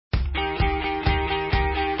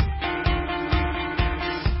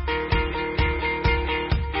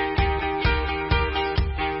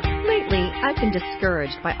I've been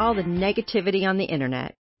discouraged by all the negativity on the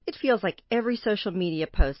internet. It feels like every social media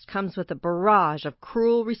post comes with a barrage of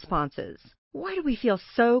cruel responses. Why do we feel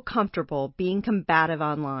so comfortable being combative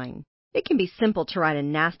online? It can be simple to write a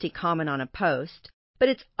nasty comment on a post, but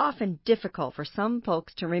it's often difficult for some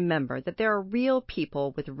folks to remember that there are real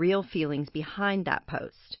people with real feelings behind that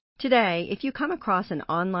post. Today, if you come across an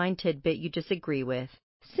online tidbit you disagree with,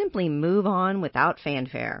 simply move on without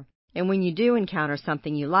fanfare. And when you do encounter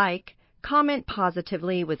something you like, comment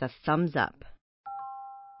positively with a thumbs up.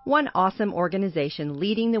 One awesome organization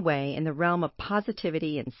leading the way in the realm of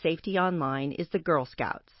positivity and safety online is the Girl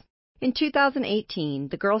Scouts. In 2018,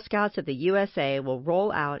 the Girl Scouts of the USA will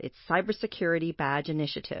roll out its Cybersecurity Badge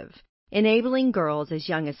Initiative, enabling girls as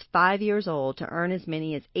young as 5 years old to earn as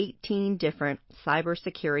many as 18 different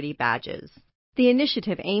cybersecurity badges. The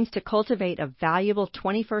initiative aims to cultivate a valuable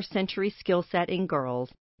 21st century skill set in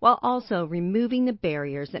girls while also removing the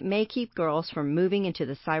barriers that may keep girls from moving into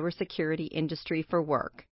the cybersecurity industry for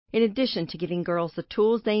work, in addition to giving girls the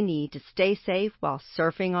tools they need to stay safe while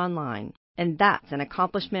surfing online. And that's an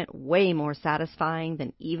accomplishment way more satisfying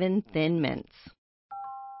than even Thin Mints.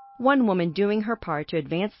 One woman doing her part to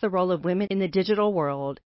advance the role of women in the digital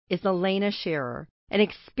world is Elena Shearer, an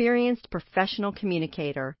experienced professional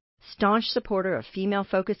communicator, staunch supporter of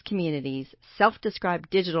female-focused communities, self-described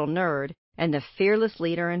digital nerd, and the fearless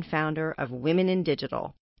leader and founder of Women in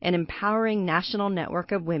Digital, an empowering national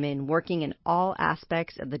network of women working in all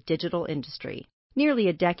aspects of the digital industry. Nearly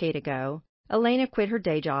a decade ago, Elena quit her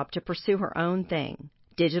day job to pursue her own thing,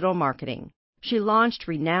 digital marketing. She launched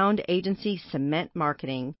renowned agency Cement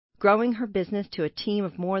Marketing, growing her business to a team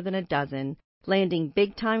of more than a dozen, landing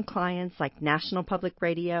big-time clients like National Public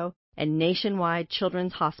Radio and Nationwide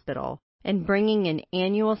Children's Hospital, and bringing in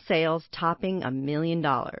annual sales topping $1 million.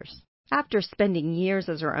 After spending years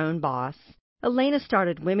as her own boss, Elena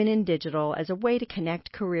started Women in Digital as a way to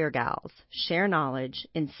connect career gals, share knowledge,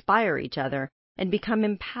 inspire each other, and become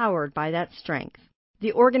empowered by that strength.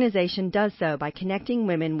 The organization does so by connecting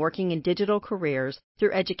women working in digital careers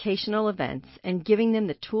through educational events and giving them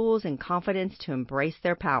the tools and confidence to embrace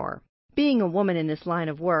their power. Being a woman in this line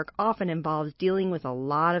of work often involves dealing with a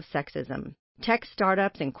lot of sexism. Tech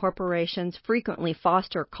startups and corporations frequently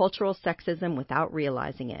foster cultural sexism without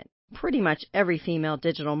realizing it. Pretty much every female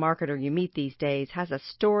digital marketer you meet these days has a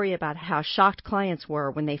story about how shocked clients were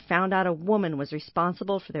when they found out a woman was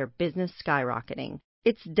responsible for their business skyrocketing.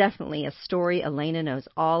 It's definitely a story Elena knows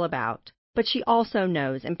all about. But she also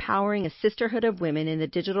knows empowering a sisterhood of women in the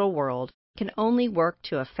digital world can only work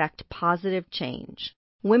to affect positive change.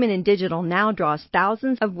 Women in Digital now draws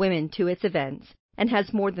thousands of women to its events and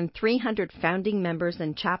has more than 300 founding members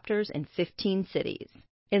and chapters in 15 cities.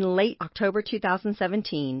 In late October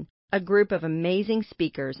 2017, a group of amazing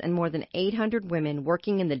speakers and more than 800 women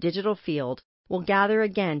working in the digital field will gather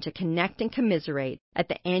again to connect and commiserate at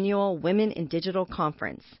the annual Women in Digital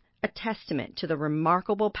Conference, a testament to the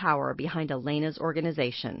remarkable power behind Elena's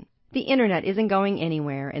organization. The internet isn't going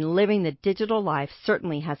anywhere, and living the digital life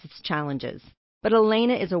certainly has its challenges. But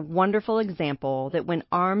Elena is a wonderful example that when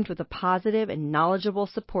armed with a positive and knowledgeable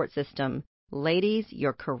support system, ladies,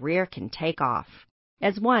 your career can take off.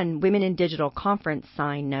 As one Women in Digital Conference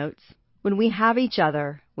sign notes, when we have each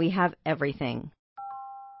other, we have everything.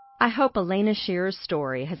 I hope Elena Shearer's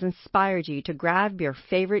story has inspired you to grab your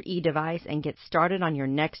favorite e-device and get started on your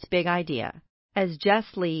next big idea. As Jess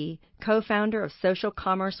Lee, co-founder of social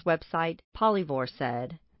commerce website Polyvore,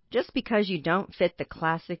 said, "Just because you don't fit the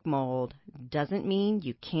classic mold doesn't mean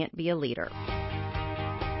you can't be a leader."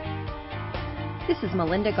 This is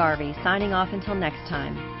Melinda Garvey signing off until next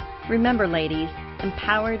time. Remember, ladies,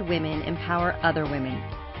 empowered women empower other women.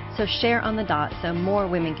 So share on the dot so more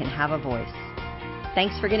women can have a voice.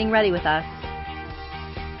 Thanks for getting ready with us.